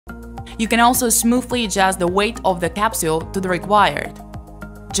You can also smoothly adjust the weight of the capsule to the required.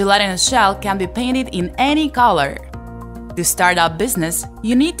 Gelatinous shell can be painted in any color. To start up business,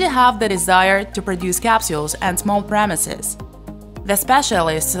 you need to have the desire to produce capsules and small premises. The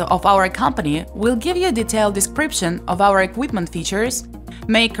specialists of our company will give you a detailed description of our equipment features,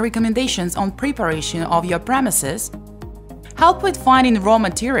 make recommendations on preparation of your premises, help with finding raw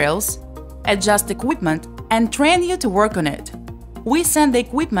materials, adjust equipment, and train you to work on it. We send the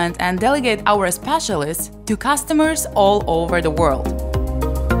equipment and delegate our specialists to customers all over the world.